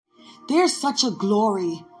There's such a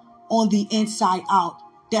glory on the inside out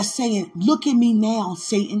that's saying, look at me now,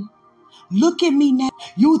 Satan. Look at me now.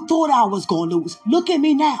 You thought I was going to lose. Look at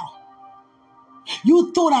me now.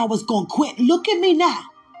 You thought I was going to quit. Look at me now.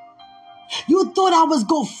 You thought I was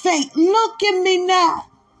going to faint. Look at me now.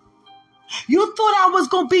 You thought I was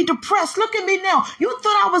going to be depressed. Look at me now. You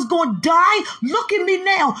thought I was going to die. Look at me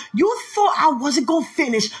now. You thought I wasn't going to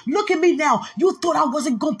finish. Look at me now. You thought I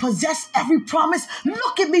wasn't going to possess every promise.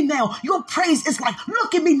 Look at me now. Your praise is like,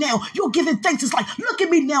 look at me now. Your giving thanks is like, look at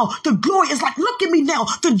me now. The glory is like, look at me now.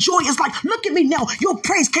 The joy is like, look at me now. Your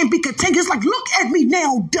praise can't be contained. It's like, look at me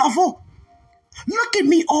now, devil. Look at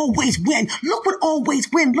me always win. Look what always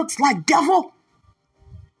win looks like, devil.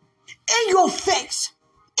 In your face.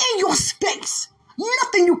 In your space.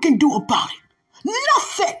 Nothing you can do about it.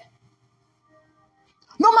 Nothing.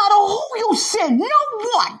 No matter who you sin, no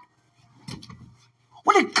one.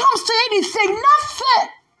 When it comes to anything, nothing.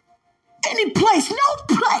 Any place,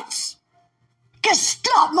 no place can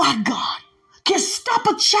stop my God. Can stop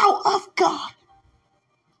a child of God.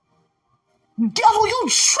 Devil, you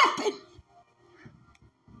tripping.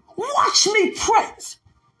 Watch me praise.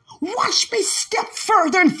 Watch me step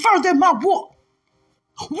further and further in my walk.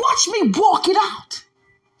 Watch me walk it out.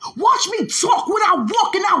 Watch me talk what I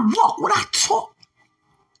walk and I walk what I talk.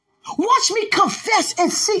 Watch me confess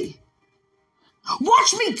and see.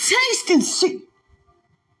 Watch me taste and see.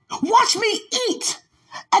 Watch me eat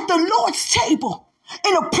at the Lord's table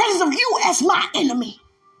in the presence of you as my enemy.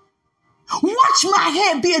 Watch my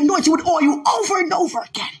head be anointed with oil over and over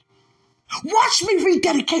again. Watch me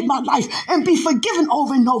rededicate my life and be forgiven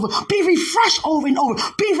over and over. Be refreshed over and over.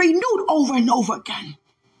 Be renewed over and over again.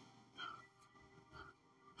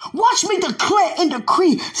 Watch me declare and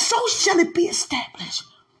decree, so shall it be established.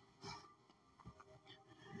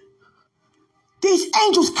 These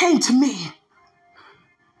angels came to me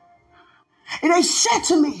and they said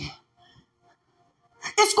to me,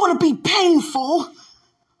 it's going to be painful.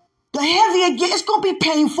 The heavier it gets, it's going to be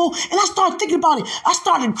painful. And I started thinking about it. I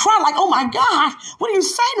started crying like, oh my God, what are you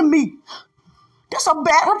saying to me? That's a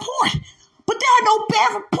bad report. But there are no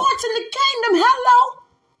bad reports in the kingdom. Hello.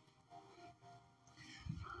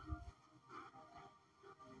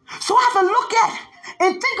 So I have to look at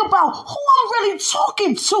and think about who I'm really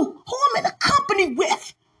talking to, who I'm in a company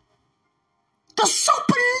with. The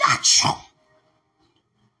supernatural.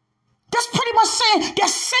 That's pretty much saying that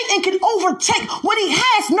Satan can overtake when he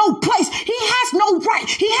has no place. He has no right.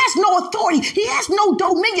 He has no authority. He has no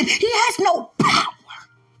dominion. He has no power.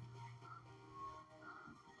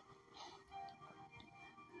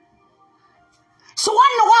 So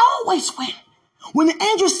I know I always win. When the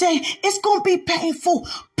angels say it's going to be painful,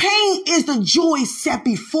 pain is the joy set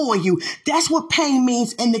before you. That's what pain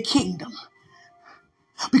means in the kingdom.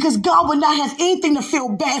 Because God will not have anything to feel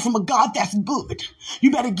bad from a God that's good.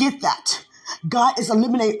 You better get that. God is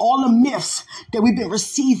eliminating all the myths that we've been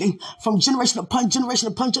receiving from generation upon generation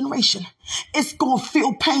upon generation. It's going to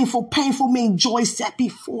feel painful. Painful means joy set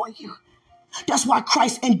before you. That's why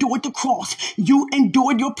Christ endured the cross. You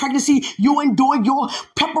endured your pregnancy. You endured your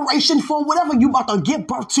preparation for whatever you about to give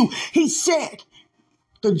birth to. He said,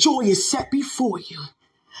 the joy is set before you.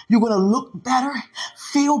 You're going to look better,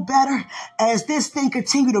 feel better as this thing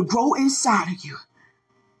continue to grow inside of you.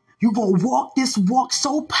 You're going to walk this walk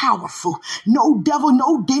so powerful. No devil,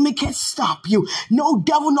 no demon can stop you. No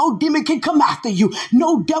devil, no demon can come after you.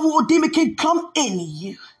 No devil or demon can come in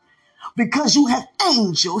you. Because you have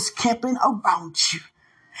angels camping around you.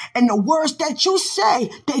 And the words that you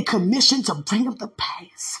say, they commission to bring them to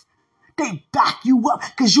pass. They back you up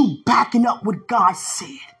because you backing up what God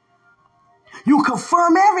said. You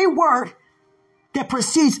confirm every word that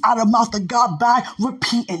proceeds out of the mouth of God by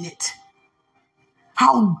repeating it.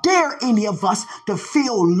 How dare any of us to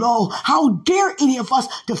feel low? How dare any of us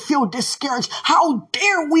to feel discouraged? How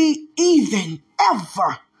dare we even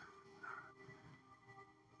ever?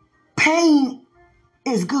 Pain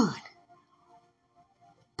is good.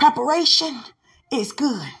 Preparation is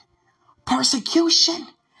good. Persecution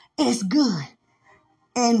is good.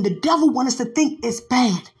 And the devil wants us to think it's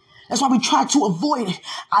bad. That's why we try to avoid it.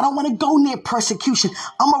 I don't want to go near persecution.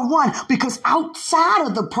 I'm going to run because outside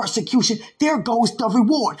of the persecution, there goes the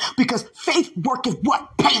reward. Because faith worketh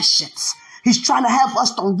what? Patience. He's trying to have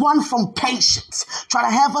us to run from patience, trying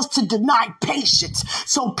to have us to deny patience.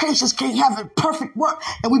 So patience can't have a perfect work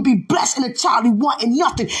and we be blessed in a child who wanting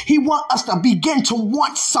nothing. He wants us to begin to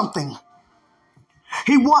want something.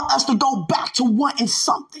 He wants us to go back to wanting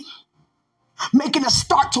something. Making us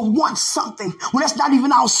start to want something when that's not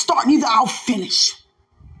even our start, neither our finish.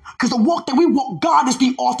 Because the walk that we walk, God is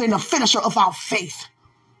the author and the finisher of our faith.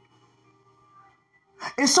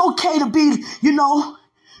 It's okay to be,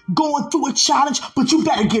 going through a challenge, but you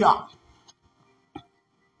better get up.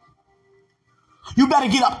 You better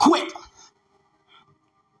get up quick.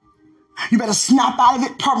 You better snap out of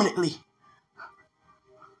it permanently.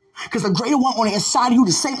 Because the greater one on the inside of you,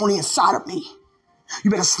 the same on the inside of me.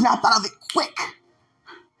 You better snap out of it quick.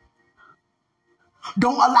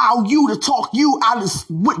 Don't allow you to talk you out of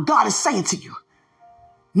what God is saying to you.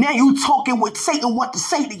 Now you talking what Satan wants to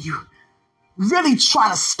say to you. Really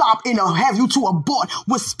trying to stop and have you to abort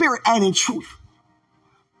with spirit and in truth.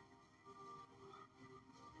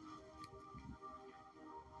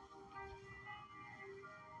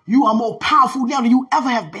 You are more powerful now than you ever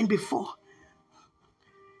have been before.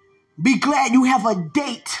 Be glad you have a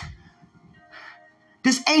date.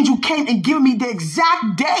 This angel came and gave me the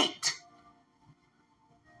exact date.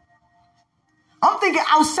 I'm thinking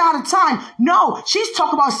outside of time. No, she's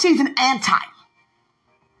talking about season and time.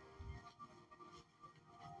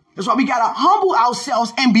 That's why we got to humble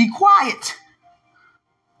ourselves and be quiet.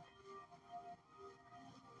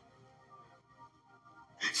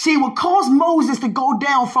 See, what caused Moses to go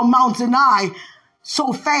down from Mount Sinai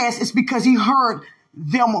so fast is because he heard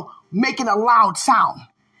them making a loud sound.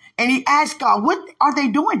 And he asked God, what are they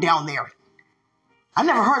doing down there? I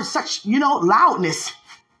never heard such, loudness.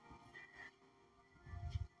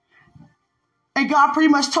 And God pretty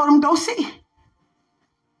much told him, go see.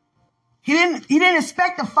 He didn't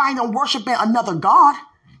expect to find them worshiping another God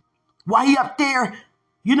while he up there,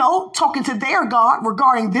 talking to their God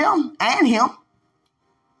regarding them and him.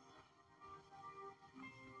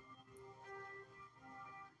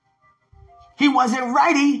 He wasn't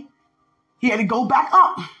ready. He had to go back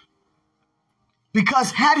up.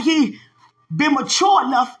 Because had he been mature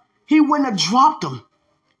enough, he wouldn't have dropped them.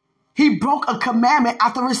 He broke a commandment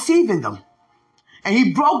after receiving them. And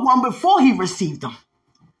he broke one before he received them.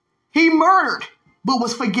 He murdered, but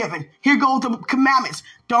was forgiven. Here goes the commandments.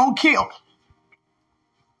 Don't kill.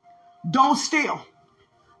 Don't steal.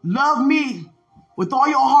 Love me with all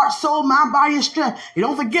your heart, soul, mind, body, and strength. And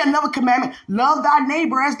don't forget another commandment. Love thy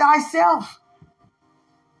neighbor as thyself.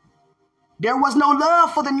 There was no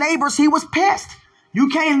love for the neighbors. He was pissed. You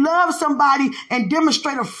can't love somebody and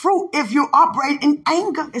demonstrate a fruit if you operate in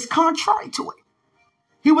anger. It's contrary to it.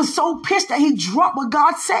 He was so pissed that he dropped what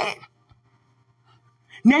God said.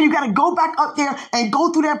 Now you got to go back up there and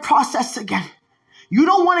go through that process again. You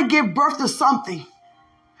don't want to give birth to something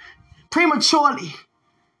prematurely.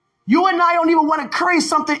 You and I don't even want to carry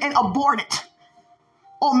something and abort it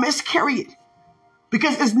or miscarry it.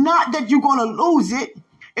 Because it's not that you're going to lose it.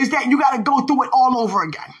 It's that you got to go through it all over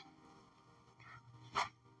again.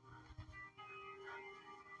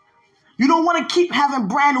 You don't want to keep having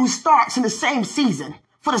brand new starts in the same season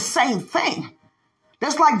for the same thing.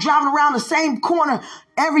 That's like driving around the same corner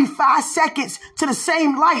every 5 seconds to the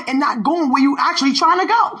same light and not going where you actually trying to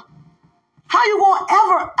go. How you going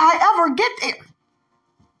to ever get there?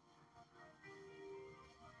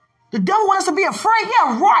 The devil wants us to be afraid.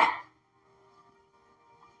 Yeah, right.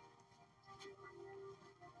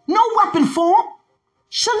 No weapon form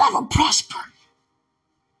shall ever prosper.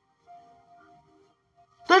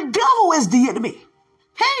 The devil is the enemy.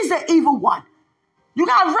 He's the evil one. You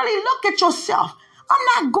got to really look at yourself.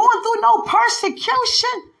 I'm not going through no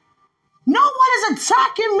persecution. No one is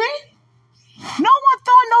attacking me. No one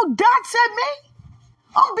throwing no dots at me.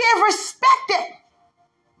 I'm being respected,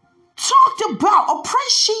 talked about,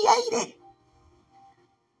 appreciated.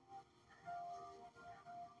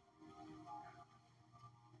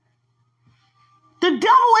 The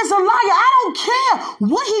devil is a liar. I don't care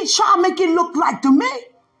what he try to make it look like to me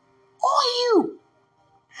or you.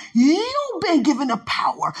 You've been given the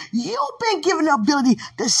power. You've been given the ability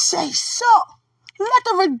to say so. Let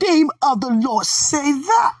the redeemed of the Lord say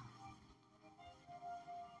that.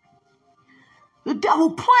 The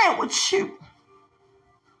devil playing with you.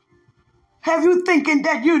 Have you thinking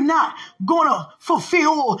that you're not going to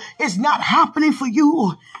fulfill, it's not happening for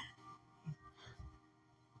you?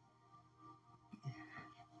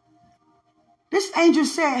 This angel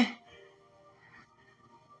said,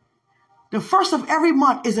 the first of every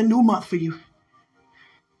month is a new month for you.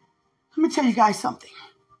 Let me tell you guys something.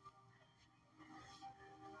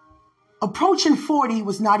 Approaching 40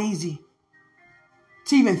 was not easy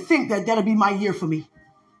to even think that that'll be my year for me.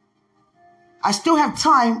 I still have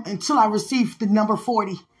time until I receive the number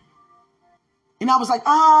 40. And I was like,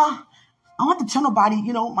 I don't have to tell nobody,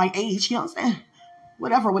 my age, you know what I'm saying?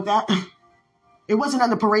 Whatever with that. It wasn't on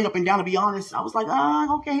the parade up and down, to be honest. I was like,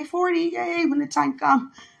 okay, 40, yay, when the time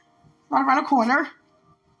comes. Right around the corner.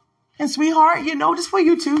 And sweetheart, just for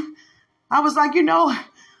you two. I was like,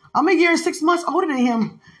 I'm a year and 6 months older than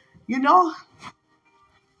him,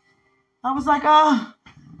 I was like,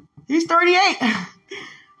 he's 38.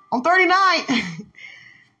 I'm 39.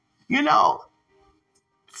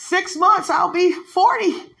 6 months, I'll be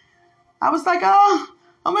 40. I was like,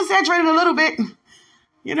 I'm exaggerating a little bit,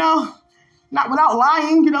 not without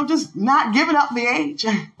lying, just not giving up the age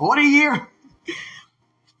or the year.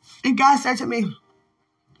 And God said to me,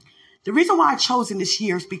 the reason why I chosen this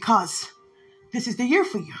year is because this is the year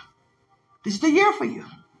for you. This is the year for you.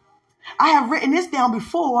 I have written this down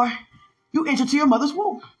before you enter to your mother's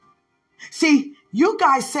womb. See, you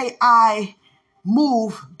guys say I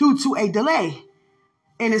move due to a delay,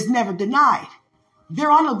 and it's never denied.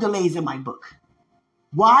 There are no delays in my book.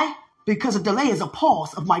 Why? Because a delay is a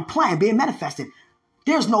pause of my plan being manifested.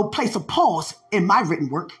 There's no place of pause in my written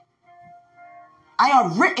work. I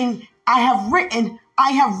have written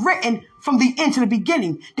from the end to the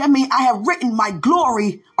beginning. That means I have written my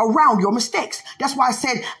glory around your mistakes. That's why I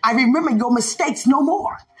said, I remember your mistakes no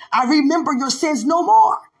more. I remember your sins no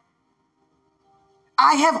more.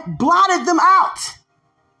 I have blotted them out.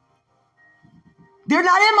 They're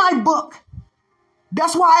not in my book.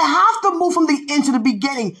 That's why I have to move from the end to the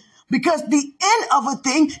beginning, because the end of a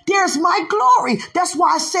thing, there's my glory. That's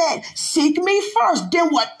why I said, seek me first, then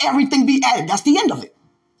what? Everything be added. That's the end of it.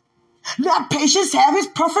 Let patience have his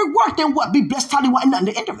perfect work, then what? Be blessed, tell you what, and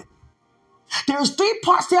nothing the end of it. There's 3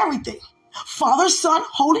 parts to everything. Father, Son,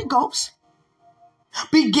 Holy Ghost.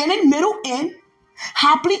 Beginning, middle, end.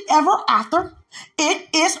 Happily ever after. It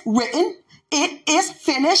is written. It is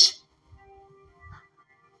finished.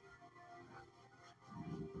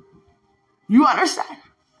 You understand?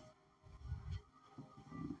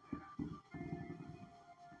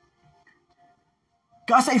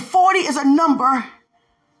 God say 40 is a number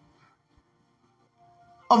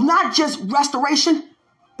of not just restoration,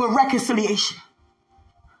 but reconciliation.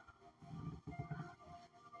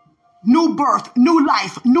 New birth, new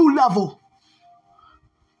life, new level.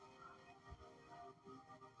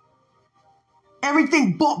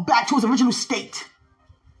 Everything brought back to its original state.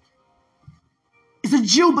 It's a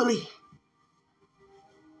jubilee.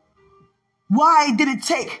 Why did it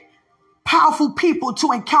take powerful people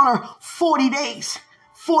to encounter 40 days,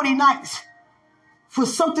 40 nights, for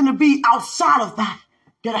something to be outside of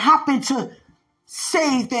that happened to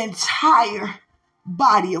save the entire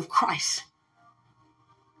body of Christ?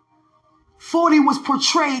 40 was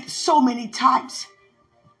portrayed so many times.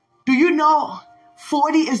 Do you know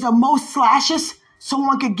 40 is the most slashes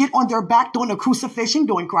someone could get on their back during the crucifixion,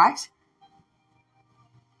 during Christ?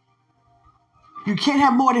 You can't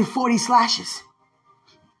have more than 40 slashes.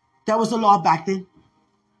 That was the law back then.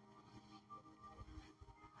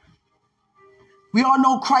 We all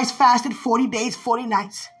know Christ fasted 40 days, 40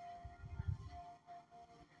 nights.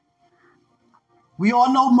 We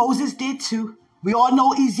all know Moses did too. We all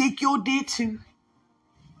know Ezekiel did too.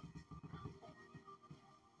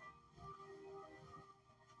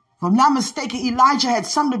 If I'm not mistaken, Elijah had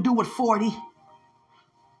something to do with 40.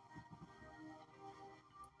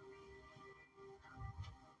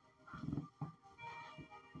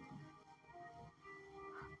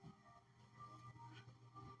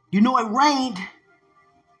 You know, it rained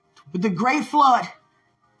with the great flood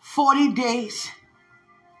 40 days.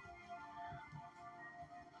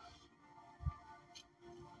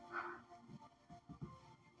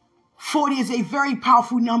 "40 is a very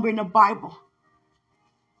powerful number in the Bible.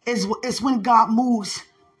 It's when God moves,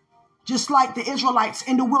 just like the Israelites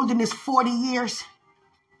in the wilderness 40 years.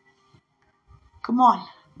 Come on.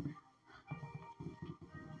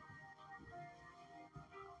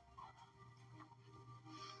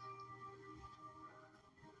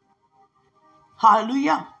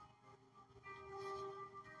 Hallelujah.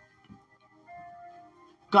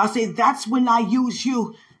 God said, that's when I use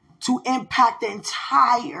you to impact the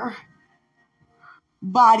entire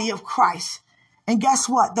body of Christ. And guess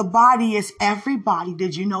what? The body is everybody.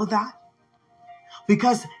 Did you know that?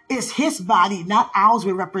 Because it's his body, not ours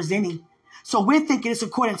we're representing. So we're thinking it's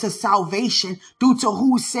according to salvation due to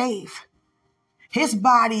who's saved. His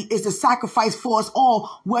body is the sacrifice for us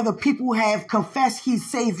all, whether people have confessed he's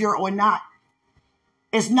Savior or not.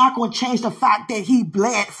 It's not going to change the fact that he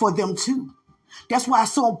bled for them too. That's why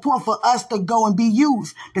it's so important for us to go and be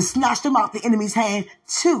used, to snatch them out the enemy's hand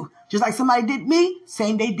too. Just like somebody did me,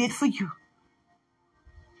 same they did for you.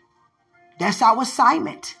 That's our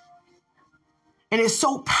assignment. And it's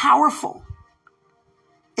so powerful.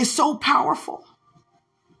 It's so powerful.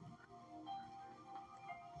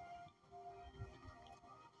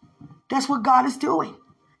 That's what God is doing.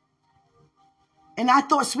 And I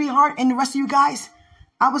thought, sweetheart, and the rest of you guys,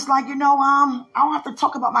 I was like, I don't have to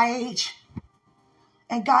talk about my age.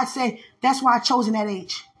 And God said, that's why I chosen that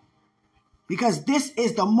age. because this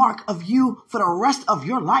is the mark of you for the rest of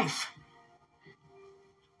your life.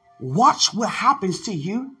 Watch what happens to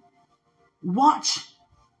you. Watch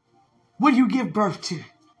what you give birth to.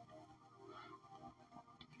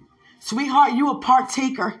 Sweetheart, you a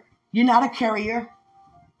partaker. You're not a carrier.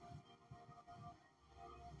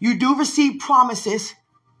 You do receive promises.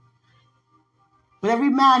 But every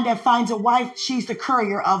man that finds a wife, she's the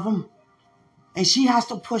courier of them. And she has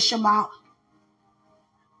to push them out.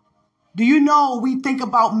 Do you know we think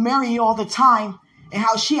about Mary all the time and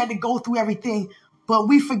how she had to go through everything, but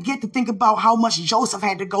we forget to think about how much Joseph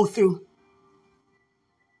had to go through.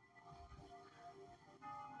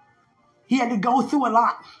 He had to go through a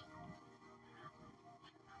lot.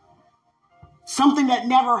 Something that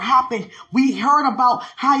never happened. We heard about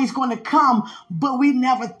how he's going to come, but we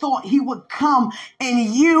never thought he would come.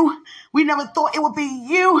 And we never thought it would be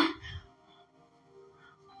you.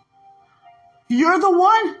 You're the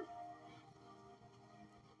one.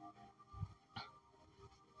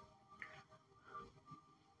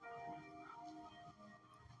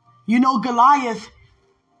 You know, Goliath,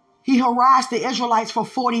 he harassed the Israelites for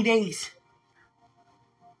 40 days.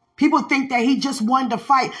 People think that he just wanted to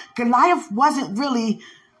fight. Goliath wasn't really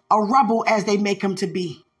a rebel as they make him to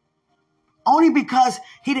be. Only because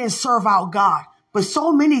he didn't serve out God. But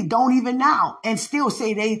so many don't even now and still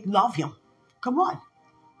say they love him. Come on.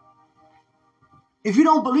 If you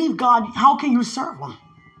don't believe God, how can you serve him?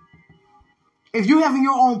 If you have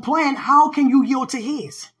your own plan, how can you yield to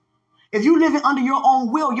his? If you live under your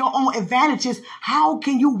own will, your own advantages, how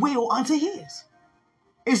can you will unto his?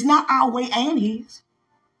 It's not our way and his.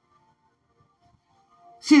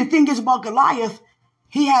 See, the thing is about Goliath,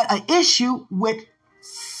 he had an issue with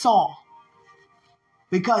Saul.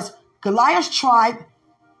 Because Goliath's tribe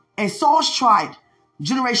and Saul's tribe,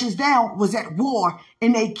 generations down, was at war,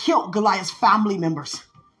 and they killed Goliath's family members.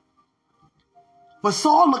 But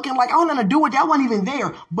Saul looking like, I don't know to do with that, wasn't even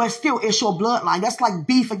there. But still, it's your bloodline. That's like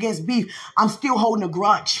beef against beef. I'm still holding a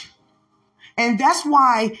grudge. And that's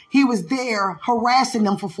why he was there harassing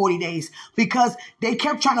them for 40 days. Because they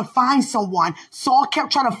kept trying to find someone. Saul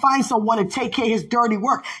kept trying to find someone to take care of his dirty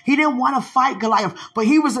work. He didn't want to fight Goliath. But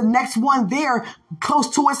he was the next one there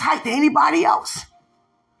close to his height than anybody else.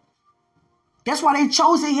 That's why they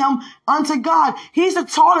chosen him unto God. He's the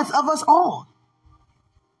tallest of us all.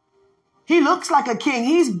 He looks like a king.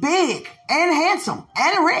 He's big and handsome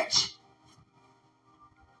and rich.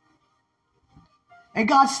 And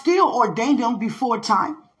God still ordained him before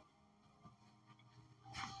time.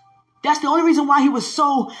 That's the only reason why he was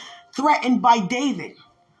so threatened by David.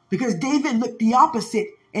 Because David looked the opposite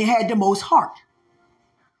and had the most heart.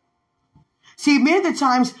 See, many of the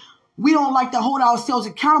times we don't like to hold ourselves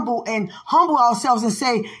accountable and humble ourselves and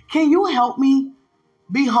say, can you help me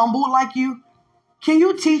be humble like you? Can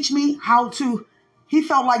you teach me how to? He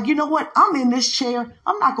felt like, you know what? I'm in this chair.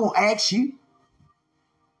 I'm not going to ask you.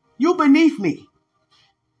 You're beneath me.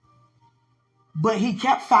 But he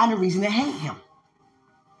kept finding a reason to hate him.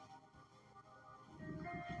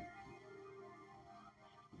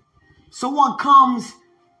 Someone comes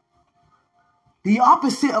the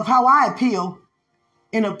opposite of how I appear,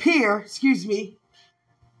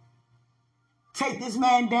 take this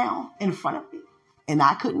man down in front of me. And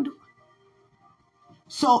I couldn't do it.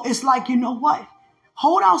 So it's like, you know what?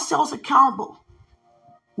 Hold ourselves accountable.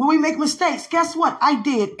 When we make mistakes, guess what? I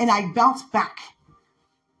did, and I bounced back.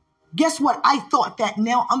 Guess what? I thought that,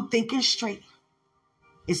 now I'm thinking straight.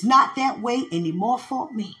 It's not that way anymore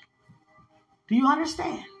for me. Do you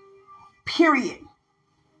understand? Period.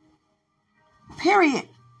 Period.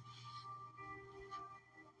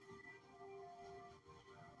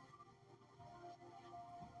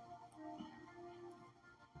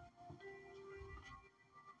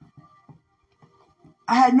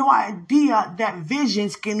 I had no idea that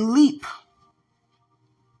visions can leap.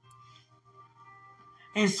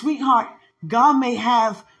 And sweetheart, God may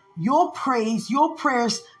have your praise, your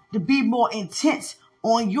prayers to be more intense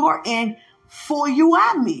on your end for you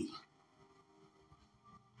and me.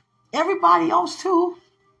 Everybody else too.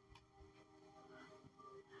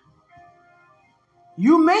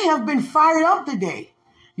 You may have been fired up today.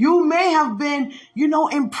 You may have been,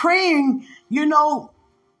 in praying,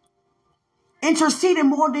 interceding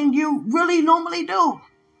more than you really normally do.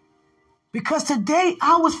 Because today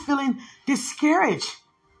I was feeling discouraged.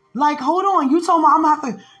 Like, hold on, you told me I'm going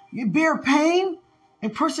to have to bear pain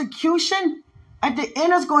and persecution? At the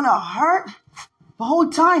end, it's going to hurt the whole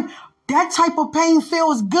time. That type of pain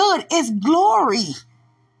feels good. It's glory.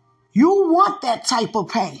 You want that type of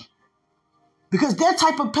pain. Because that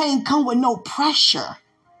type of pain comes with no pressure.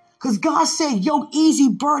 Because God said, yoke easy,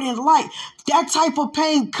 burden light. That type of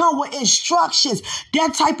pain come with instructions.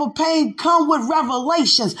 That type of pain come with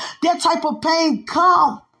revelations. That type of pain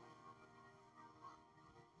come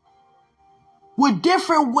with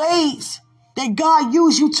different ways that God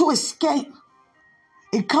used you to escape.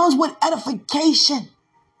 It comes with edification.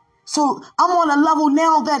 So I'm on a level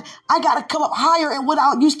now that I got to come up higher in what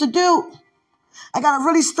I used to do. I got to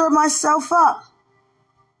really stir myself up.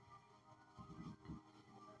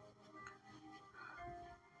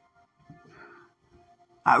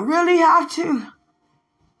 I really have to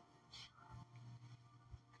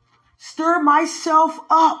stir myself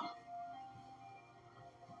up.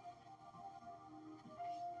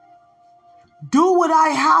 Do what I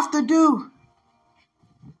have to do.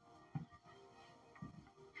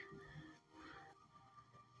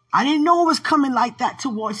 I didn't know it was coming like that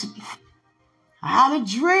towards me. I had a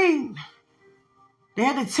dream. They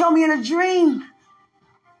had to tell me in a dream.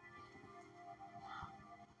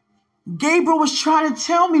 Gabriel was trying to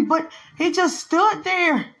tell me, but he just stood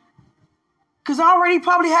there. Because I already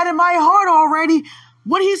probably had in my heart already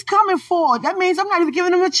what he's coming for. That means I'm not even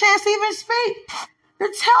giving him a chance to even speak,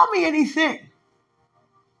 to tell me anything.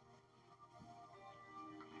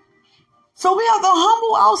 So we have to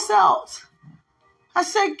humble ourselves. I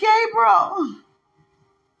said, Gabriel,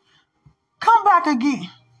 come back again.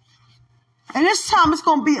 And this time it's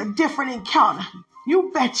going to be a different encounter. You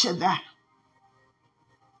betcha that.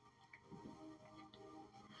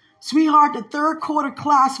 Sweetheart, the third quarter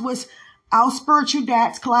class was our spiritual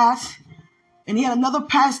dad's class. And he had another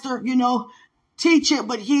pastor, teach it,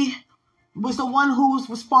 but he was the one who was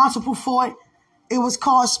responsible for it. It was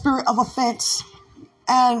called Spirit of Offense.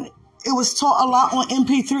 And it was taught a lot on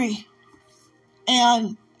MP3.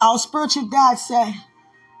 And our spiritual dad said,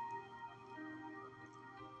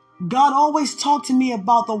 God always talked to me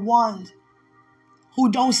about the ones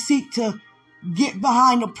who don't seek to get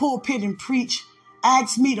behind the pulpit and preach,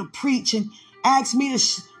 ask me to preach and ask me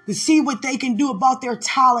to see what they can do about their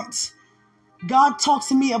talents. God talks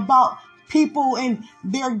to me about people and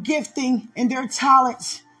their gifting and their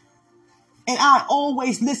talents. And I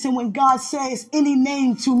always listen when God says any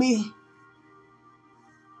name to me.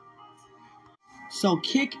 So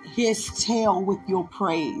kick his tail with your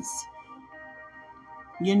praise.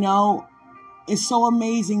 It's so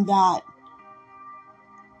amazing that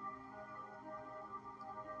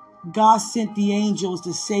God sent the angels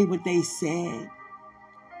to say what they said.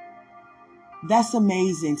 That's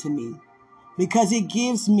amazing to me because it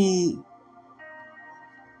gives me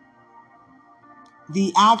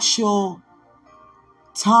the actual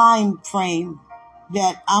time frame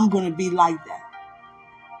that I'm going to be like that.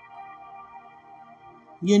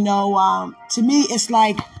 To me, it's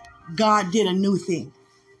like God did a new thing.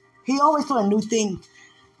 He always does a new thing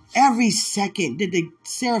every second that the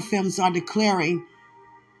seraphims are declaring,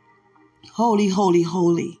 holy, holy,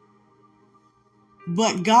 holy.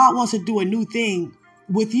 But God wants to do a new thing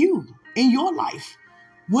with you in your life.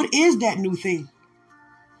 What is that new thing?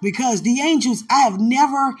 Because the angels, I have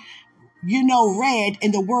never, read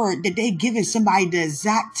in the word that they given somebody the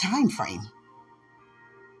exact time frame.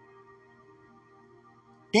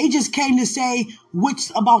 They just came to say what's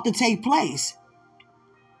about to take place.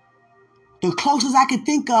 The closest I could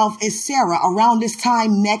think of is Sarah around this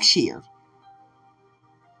time next year.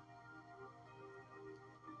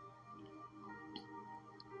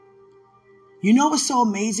 You know what's so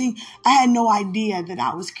amazing? I had no idea that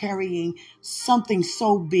I was carrying something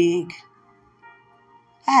so big.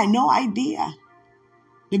 I had no idea.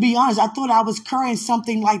 To be honest, I thought I was carrying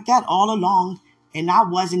something like that all along, and I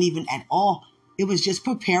wasn't even at all. It was just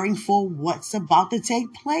preparing for what's about to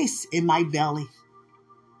take place in my belly.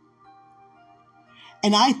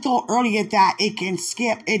 And I thought earlier that it can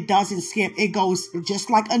skip. It doesn't skip. It goes just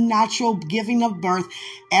like a natural giving of birth.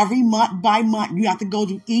 Every month by month, you have to go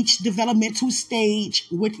to each developmental stage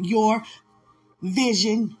with your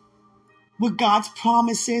vision, with God's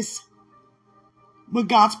promises, with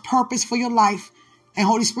God's purpose for your life. And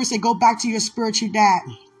Holy Spirit said, go back to your spiritual dad.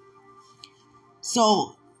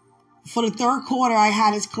 So for the third quarter, I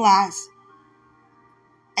had his class.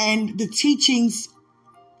 And the teachings,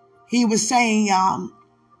 he was saying,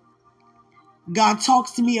 God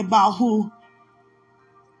talks to me about who,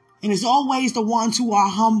 and it's always the ones who are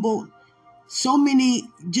humble. So many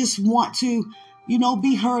just want to,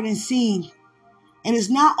 be heard and seen. And it's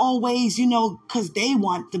not always, because they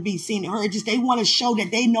want to be seen and heard. Just they want to show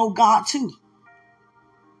that they know God too.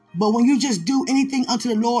 But when you just do anything unto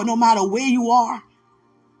the Lord, no matter where you are,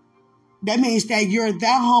 that means that you're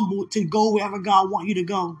that humble to go wherever God wants you to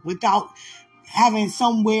go without having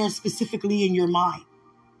somewhere specifically in your mind.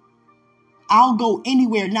 I'll go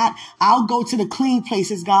anywhere. I'll go to the clean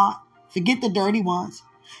places, God. Forget the dirty ones.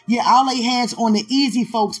 Yeah, I'll lay hands on the easy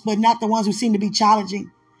folks, but not the ones who seem to be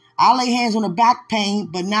challenging. I'll lay hands on the back pain,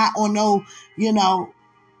 but not on no,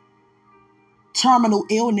 terminal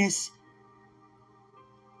illness.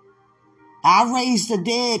 I raise the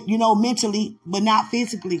dead, mentally, but not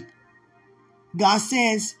physically. God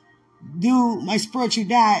says, do my spiritual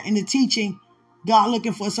dad in the teaching, God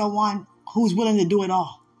looking for someone who's willing to do it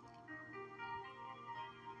all.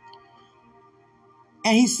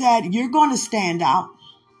 And he said, you're going to stand out.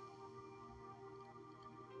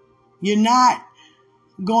 You're not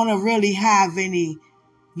going to really have any,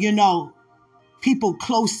 people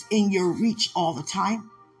close in your reach all the time.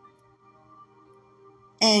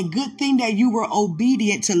 And good thing that you were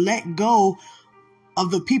obedient to let go of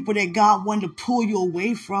the people that God wanted to pull you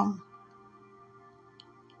away from.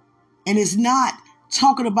 And it's not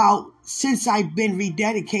talking about since I've been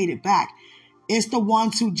rededicated back. It's the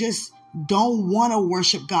ones who just don't want to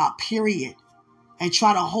worship God, period, and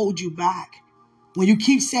try to hold you back. When you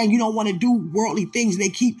keep saying you don't want to do worldly things, they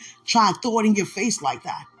keep trying to throw it in your face like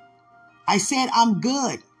that. I said, I'm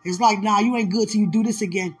good. It's like, nah, you ain't good till you do this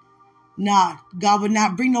again. Nah, God would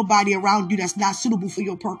not bring nobody around you that's not suitable for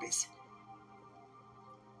your purpose.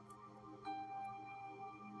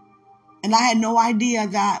 And I had no idea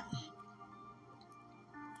that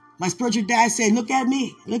my spiritual dad said, look at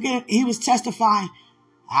me. He was testifying.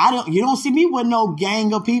 You don't see me with no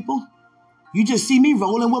gang of people. You just see me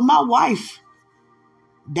rolling with my wife.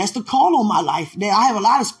 That's the call on my life. Now, I have a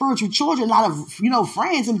lot of spiritual children, a lot of,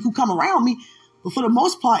 friends who come around me. But for the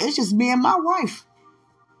most part, it's just me and my wife.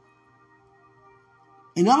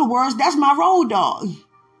 In other words, that's my road dog.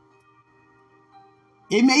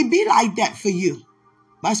 It may be like that for you.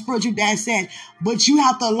 My spiritual dad said, but you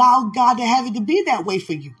have to allow God to have it to be that way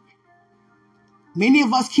for you. Many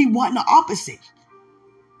of us keep wanting the opposite.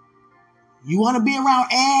 You want to be around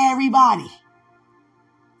everybody.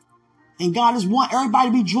 And God just want everybody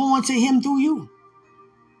to be drawn to him through you.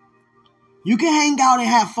 You can hang out and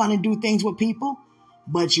have fun and do things with people,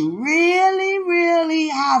 but you really, really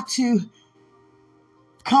have to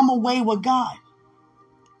come away with God.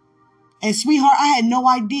 And sweetheart, I had no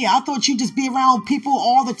idea. I thought you just be around people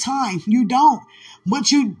all the time. You don't.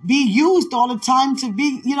 But you be used all the time to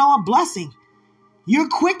be, a blessing. You're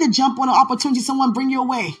quick to jump on an opportunity someone bring your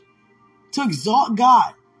way to exalt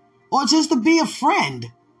God or just to be a friend.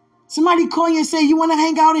 Somebody call you and say, you want to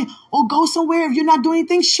hang out or go somewhere if you're not doing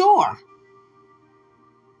anything? Sure.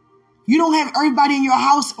 You don't have everybody in your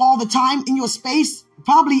house all the time in your space,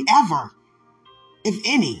 probably ever, if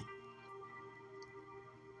any.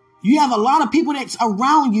 You have a lot of people that's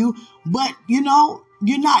around you, but you're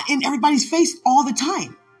not in everybody's face all the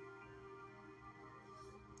time.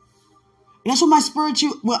 And that's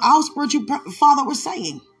what our spiritual father was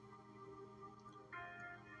saying.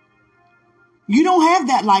 You don't have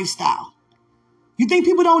that lifestyle. You think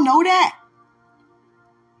people don't know that?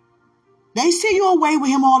 They see you away with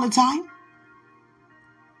him all the time.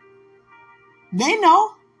 They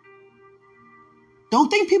know. Don't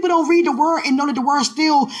think people don't read the word and know that the word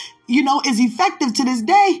still, is effective to this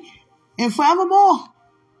day and forevermore.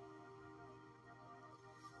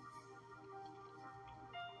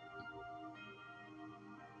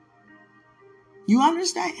 You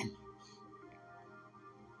understand?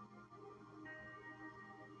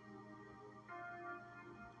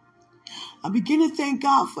 I begin to thank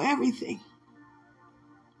God for everything.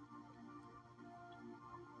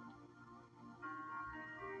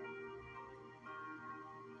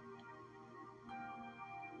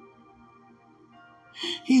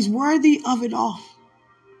 He's worthy of it all.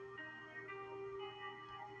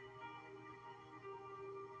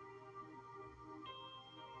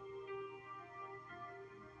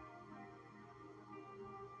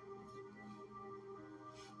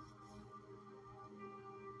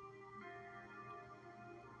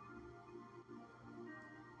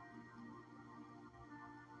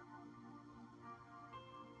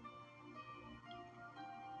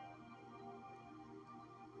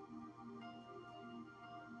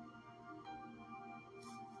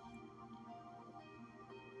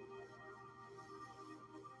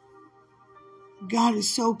 God is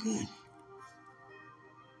so good.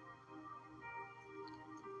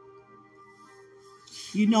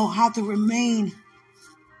 You know how to remain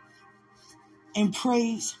in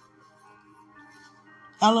praise,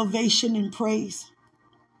 elevation and praise.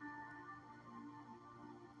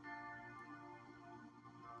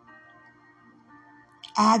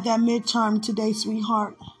 I had that midterm today,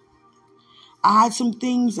 sweetheart. I had some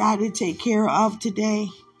things I had to take care of today.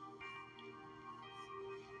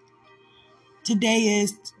 Today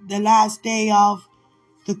is the last day of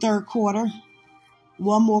the third quarter.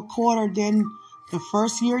 One more quarter, then the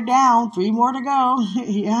first year down. 3 more to go.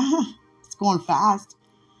 Yeah, it's going fast.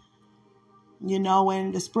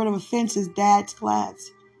 And the spirit of offense is dad's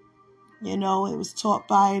class. It was taught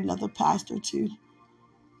by another pastor too.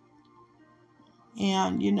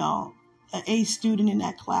 And, an A student in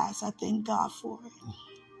that class. I thank God for it.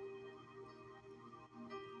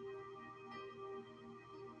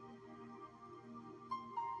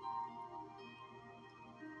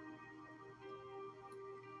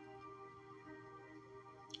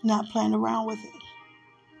 Not playing around with it.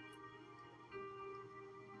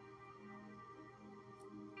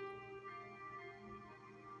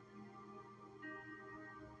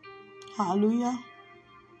 Hallelujah.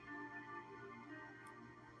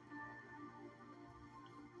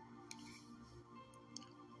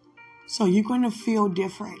 So you're going to feel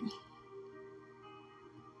different.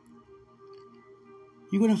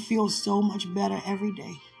 You're going to feel so much better every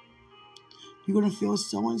day. You're going to feel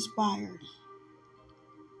so inspired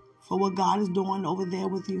for what God is doing over there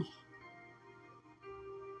with you.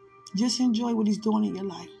 Just enjoy what he's doing in your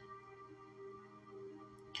life.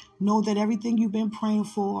 Know that everything you've been praying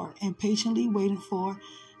for and patiently waiting for,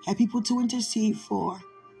 have people to intercede for,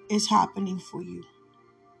 is happening for you.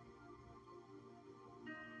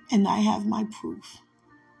 And I have my proof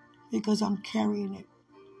because I'm carrying it.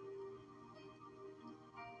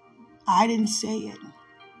 I didn't say it.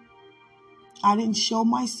 I didn't show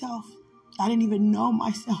myself. I didn't even know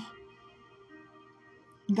myself.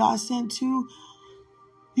 God sent 2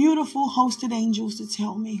 beautiful hosted angels to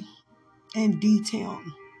tell me in detail,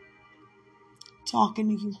 talking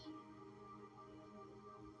to you.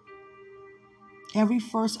 Every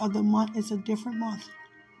first of the month is a different month.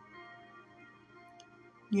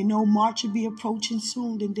 March will be approaching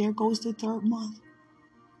soon, and there goes the 3rd month.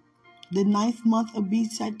 The 9th month will be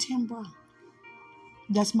September.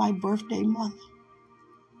 That's my birthday month.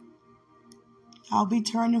 I'll be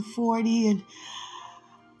turning 40, and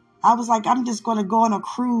I was like, I'm just going to go on a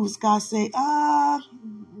cruise. God said,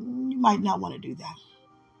 you might not want to do that.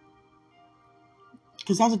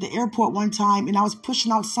 Because I was at the airport one time, and I was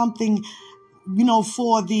pushing out something,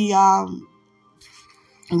 for the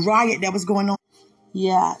riot that was going on.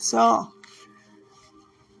 Yeah, so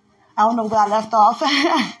I don't know where I left off.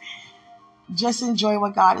 Just enjoy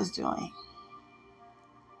what God is doing.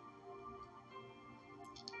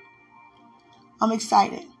 I'm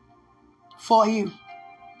excited for you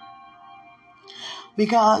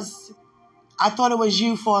because I thought it was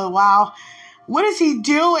you for a while. What is he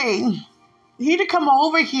doing? He need to come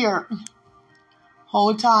over here.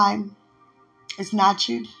 Whole time, it's not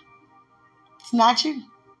you. It's not you.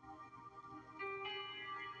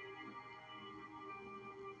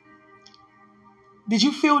 Did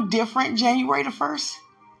you feel different January the 1st?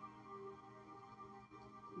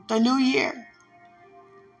 The new year.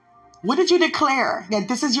 What did you declare? That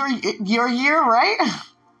this is your year, right?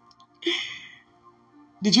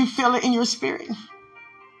 Did you feel it in your spirit?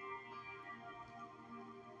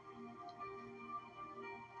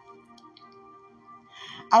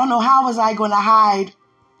 I don't know how was I going to hide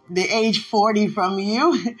the age 40 from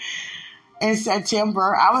you in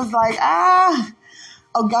September. I was like,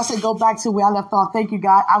 Oh, God said go back to where I left off. Thank you,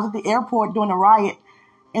 God. I was at the airport doing a riot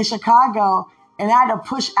in Chicago, and I had to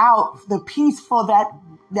push out the peace for that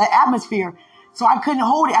atmosphere. So I couldn't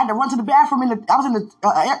hold it. I had to run to the bathroom. I was in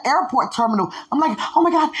the airport terminal. I'm like, oh,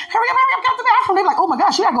 my God, hurry up, get to the bathroom. They're like, oh, my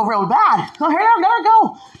gosh, she got to go real bad. So hurry up, let her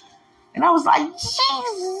go. And I was like,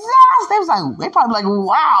 Jesus. They probably like,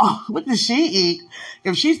 wow, what does she eat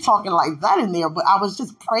if she's talking like that in there? But I was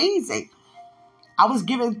just praising. I was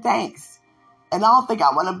giving thanks. And I don't think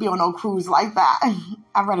I want to be on no cruise like that.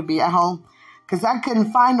 I'd rather be at home because I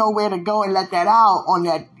couldn't find nowhere to go and let that out on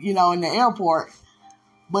that, in the airport.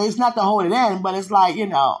 But it's not to hold it in, but it's like,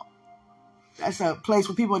 that's a place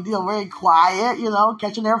where people deal very quiet,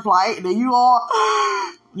 catching their flight. And then you all,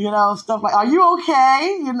 stuff like, are you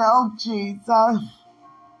okay? Jesus.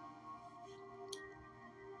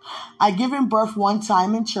 I given birth one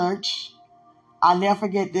time in church. I'll never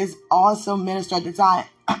forget this awesome minister at the time.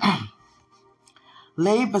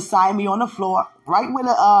 Laid beside me on the floor, right with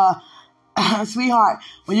a sweetheart.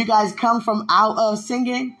 When you guys come from out of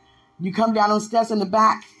singing, you come down those steps in the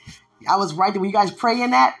back. I was right there. When you guys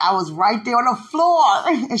praying that, I was right there on the floor.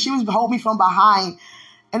 And she was holding me from behind.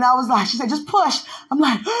 And I was like, she said, just push. I'm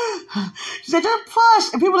like, she said, just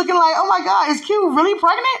push. And people looking like, oh my God, is Q really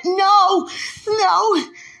pregnant? No,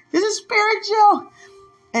 this is spiritual.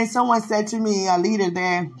 And someone said to me, a leader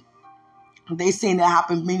there, they seen that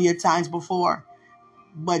happen many a times before,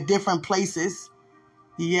 but different places,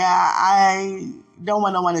 Yeah, I don't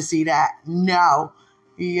want no one to see that. No.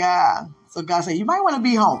 Yeah. So God said, you might want to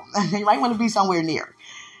be home. You might want to be somewhere near.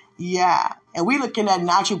 Yeah. And we looking at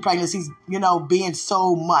natural pregnancies, being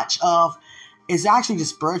so much of, it's actually the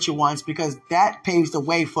spiritual ones because that paves the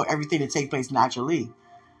way for everything to take place naturally.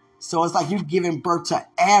 So it's like you've given birth to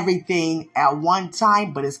everything at one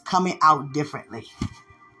time, but it's coming out differently.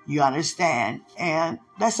 You understand? And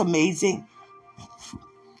that's amazing.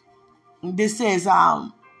 This is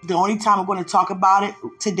the only time I'm going to talk about it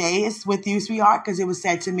today is with you, sweetheart, because it was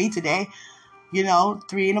said to me today,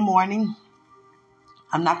 3 in the morning.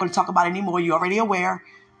 I'm not going to talk about it anymore. You're already aware.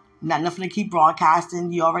 Not nothing to keep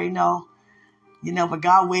broadcasting. You already know. But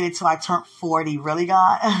God waited till I turned 40. Really,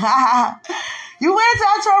 God? You waited till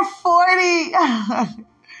I turned 40.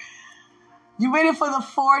 You waited for the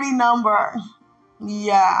 40 number.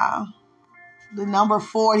 Yeah. The number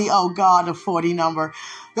 40. Oh, God, the 40 number.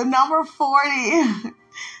 The number 40.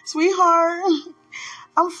 Sweetheart,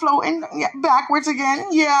 I'm floating backwards again.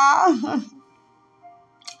 Yeah.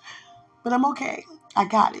 But I'm okay. I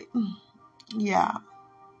got it. Yeah.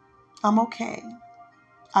 I'm okay.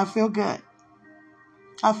 I feel good.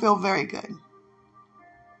 I feel very good.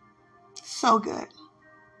 So good.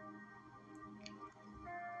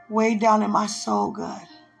 Way down in my soul good.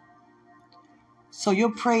 So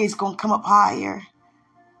your praise going to come up higher.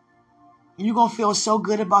 You're going to feel so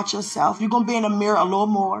good about yourself. You're going to be in the mirror a little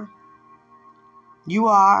more. You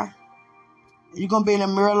are. You're going to be in the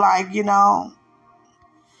mirror like,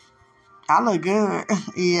 I look good.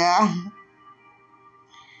 Yeah.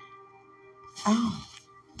 Oh,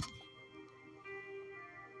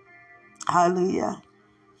 hallelujah.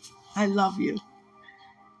 I love you.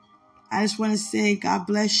 I just want to say God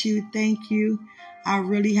bless you. Thank you. I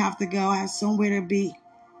really have to go. I have somewhere to be.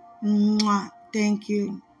 Mwah. Thank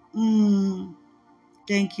you.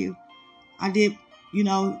 Thank you. I did,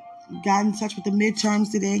 got in touch with the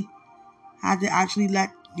midterms today. I had to actually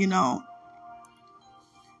let,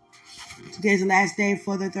 today's the last day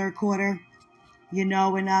for the third quarter, and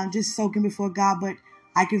I'm just soaking before God, but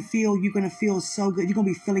I can feel you're going to feel so good. You're going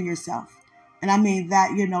to be feeling yourself. And I mean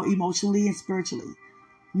that, emotionally and spiritually,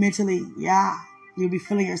 mentally. Yeah. You'll be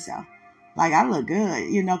feeling yourself. Like, I look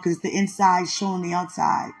good, because the inside showing the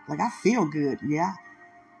outside. Like, I feel good. Yeah.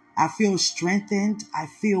 I feel strengthened. I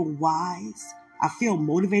feel wise. I feel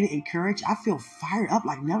motivated, encouraged. I feel fired up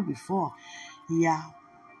like never before. Yeah.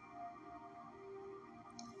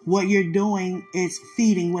 What you're doing is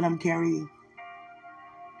feeding what I'm carrying.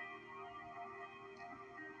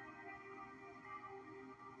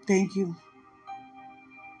 Thank you.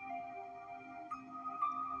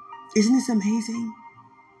 Isn't this amazing?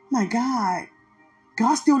 My God.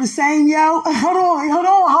 God's still the same, yo.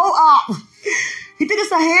 Hold up. He did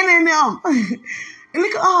us a hand in them. And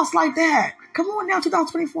look at us like that. Come on now,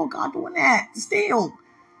 2024, God doing that. Still.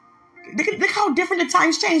 Look how different the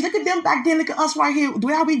times change. Look at them back then. Look at us right here. The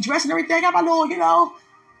way how we dress and everything. I got my little,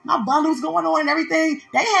 my bundles going on and everything.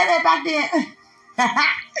 They had that back then.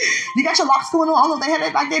 You got your locks going on. I don't know if they had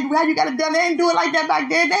that back then. How you got it done. They ain't do it like that back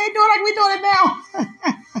then. They ain't do it like we doing it now.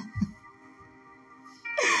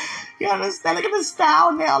 You understand? Look at the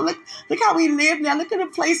style now. Look how we live now. Look at the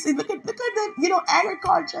places. Look at the,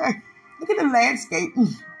 agriculture. Look at the landscape.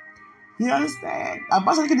 You understand? I'm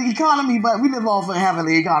about to look at the economy, but we live off a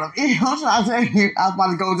heavenly economy. I'm trying to tell you, I was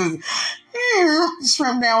about to go to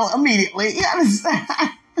shrimp down immediately. You understand?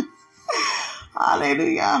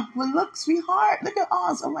 Hallelujah. But look, sweetheart, look at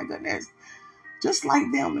us. Oh my goodness. Just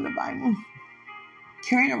like them in the Bible.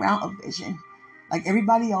 Carrying around a vision. Like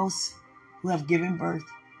everybody else who have given birth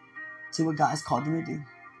to what God has called them to do.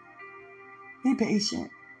 Be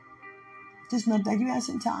patient. Just know that you have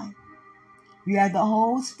some time. You have the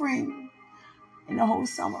whole spring and the whole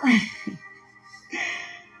summer.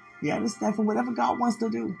 You understand? For whatever God wants to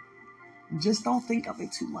do. Just don't think of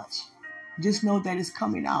it too much. Just know that it's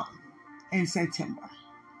coming out in September.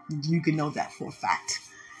 You can know that for a fact.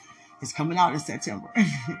 It's coming out in September.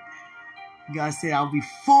 God said, I'll be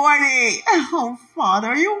 40. Oh,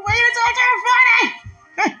 Father, you waited till I turned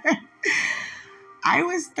 40. I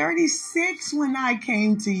was 36 when I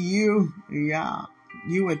came to you. Yeah.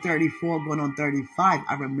 You were 34 going on 35.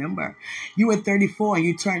 I remember. You were 34 and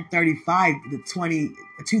you turned 35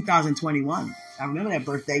 2021. I remember that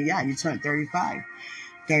birthday. Yeah, you turned 35.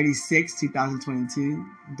 36, 2022.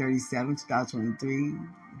 37, 2023.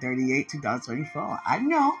 38, 2024. I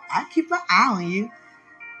know. I keep an eye on you.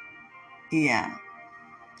 Yeah.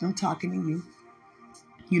 I'm talking to you.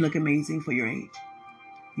 You look amazing for your age.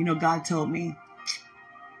 God told me,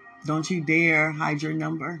 don't you dare hide your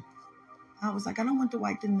number. I was like, I don't want the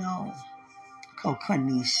white to know.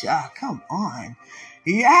 Kanisha, come on.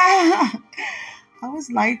 Yeah. I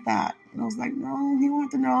was like that. And I was like, no, he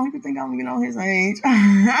wanted to know. He could think I'm, his age.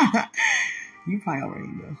 You probably already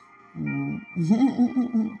knew.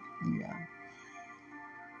 Yeah.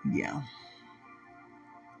 Yeah.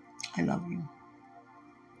 I love you.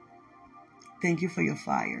 Thank you for your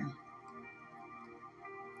fire.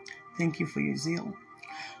 Thank you for your zeal.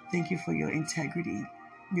 Thank you for your integrity,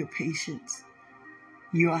 your patience.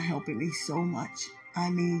 You are helping me so much. I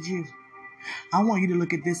need you. I want you to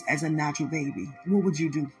look at this as a natural baby. What would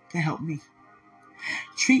you do to help me?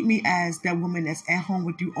 Treat me as that woman that's at home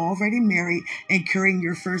with you, already married and carrying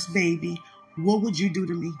your first baby. What would you do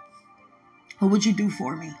to me? What would you do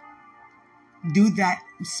for me? Do that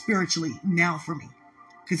spiritually now for me.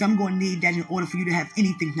 Because I'm going to need that in order for you to have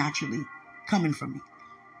anything naturally coming from me.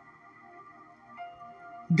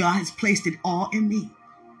 God has placed it all in me.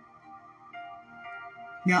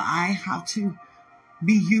 Now I have to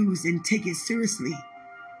be used and take it seriously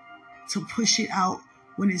to push it out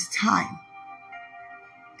when it's time.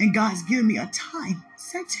 And God's given me a time,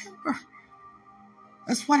 September.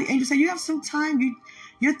 That's why the angel said, you have some time.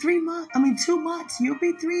 You're 2 months. You'll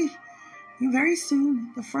be 3. You very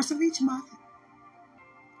soon, the first of each month.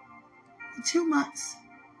 2 months.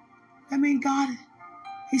 I mean, God,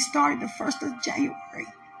 he started the 1st of January.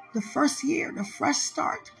 The first year, the fresh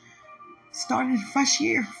start. Starting a fresh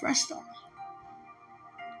year, fresh start.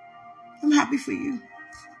 I'm happy for you.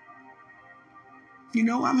 You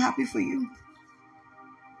know I'm happy for you.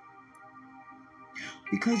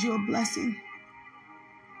 Because you're a blessing.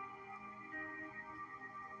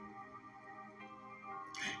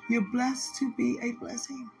 You're blessed to be a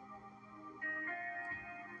blessing.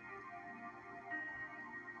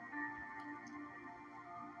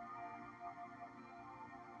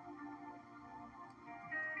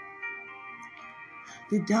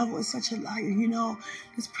 The devil is such a liar.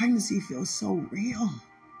 This pregnancy feels so real.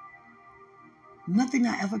 Nothing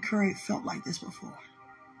I ever carried felt like this before.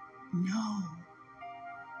 No.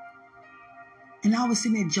 And I was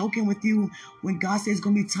sitting there joking with you when God says it's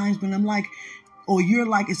going to be times when I'm like, or you're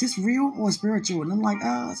like, is this real or spiritual? And I'm like,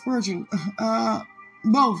 spiritual.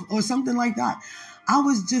 Both or something like that. I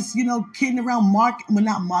was just, kidding around,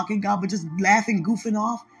 not mocking God, but just laughing, goofing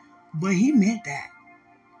off. But he meant that.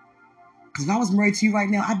 Because if I was married to you right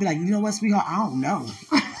now, I'd be like, you know what, sweetheart? I don't know.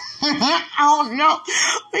 I don't know.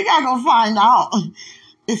 We got to go find out.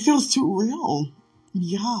 It feels too real.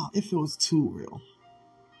 Yeah, it feels too real.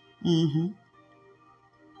 Mm-hmm.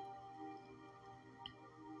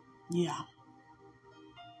 Yeah.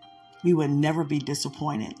 We would never be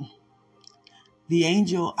disappointed. The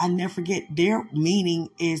angel, I never forget, their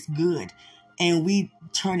meaning is good. And we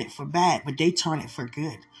turn it for bad, but they turn it for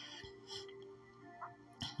good.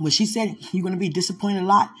 When she said you're going to be disappointed a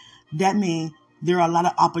lot, that means there are a lot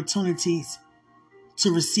of opportunities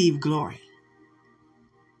to receive glory.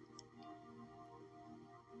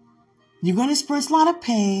 You're going to experience a lot of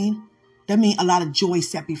pain. That means a lot of joy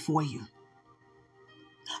set before you.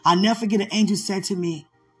 I'll never forget an angel said to me,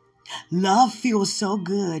 love feels so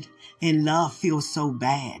good and love feels so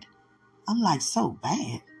bad. I'm like, so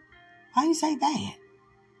bad? How you say bad?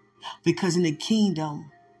 Because in the kingdom,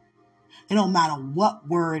 it don't matter what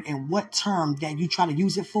word and what term that you try to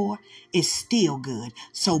use it for, it's still good.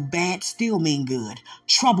 So bad still mean good.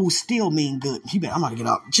 Trouble still mean good. I'm about to get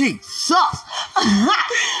up. Jesus.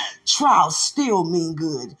 Trials still mean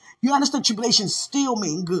good. You understand? Tribulation still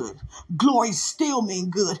mean good. Glory still mean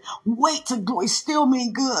good. Wait to glory still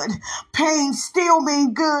mean good. Pain still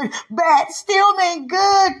mean good. Bad still mean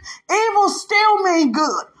good. Evil still mean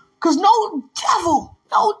good. Because no devil,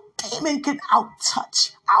 no demon can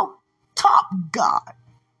out-top God.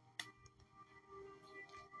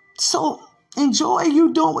 So enjoy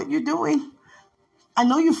you doing what you're doing. I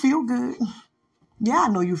know you feel good. Yeah, I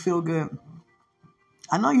know you feel good.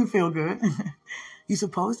 I know you feel good. You're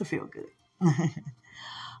supposed to feel good.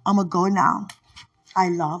 I'm going to go now. I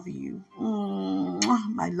love you.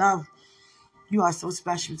 My love. You are so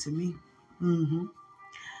special to me.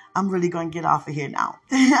 I'm really going to get off of here now.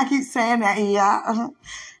 I keep saying that. Yeah.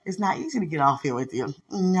 It's not easy to get off here with you.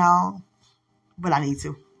 No. But I need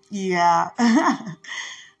to. Yeah.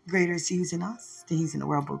 Greater is he who's in us than he's in the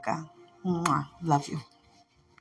world, Buka. Love you.